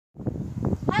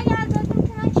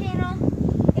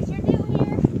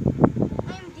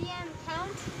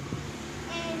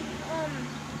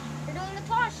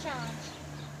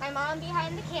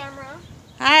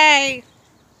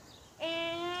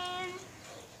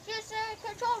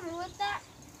told me with that.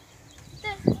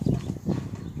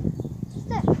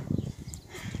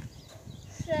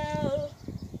 So,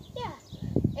 yeah.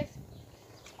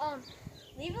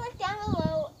 Leave a like down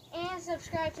below and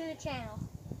subscribe to the channel.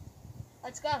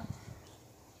 Let's go.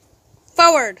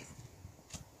 Forward.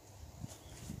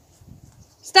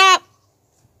 Stop.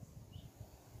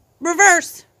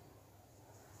 Reverse.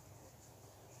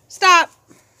 Stop.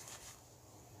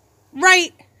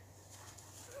 Right.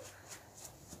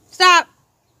 Stop.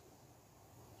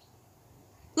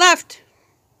 Left.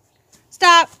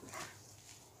 Stop.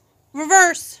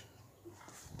 Reverse.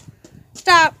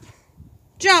 Stop.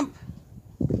 Jump.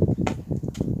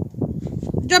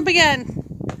 Jump again.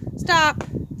 Stop.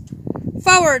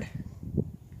 Forward.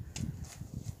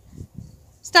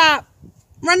 Stop.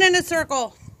 Run in a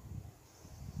circle.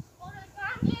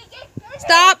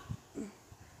 Stop.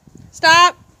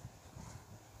 Stop.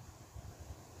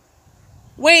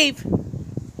 Wave.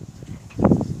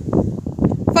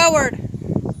 Forward.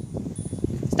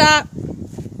 Stop.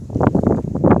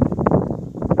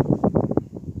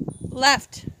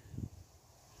 Left.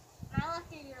 My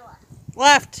left or your left?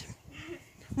 Left.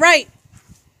 Right.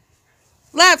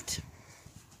 Left.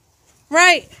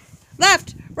 Right.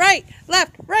 Left. Right.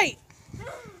 Left. Right.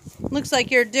 Looks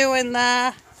like you're doing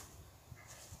the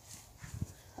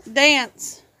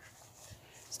dance.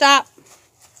 Stop.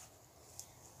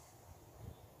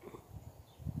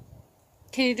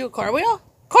 Can you do a cartwheel?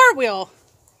 Cartwheel.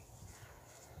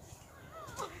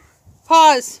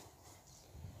 Pause.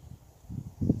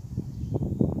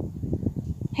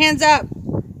 Hands up.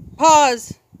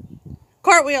 Pause.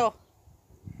 Cartwheel.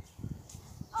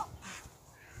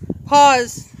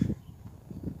 Pause.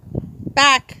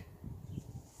 Back.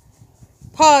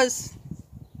 Pause.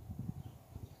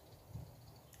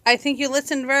 I think you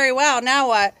listened very well. Now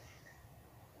what?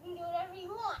 You can do whatever you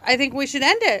want. I think we should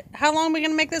end it. How long are we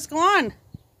going to make this go on? It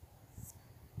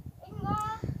can go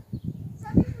on.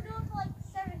 Some people do it for like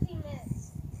 17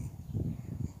 minutes.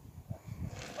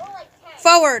 Or like 10.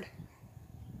 Forward.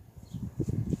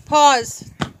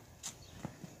 Pause.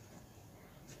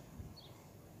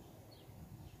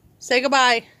 Say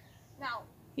goodbye. No.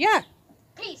 Yeah.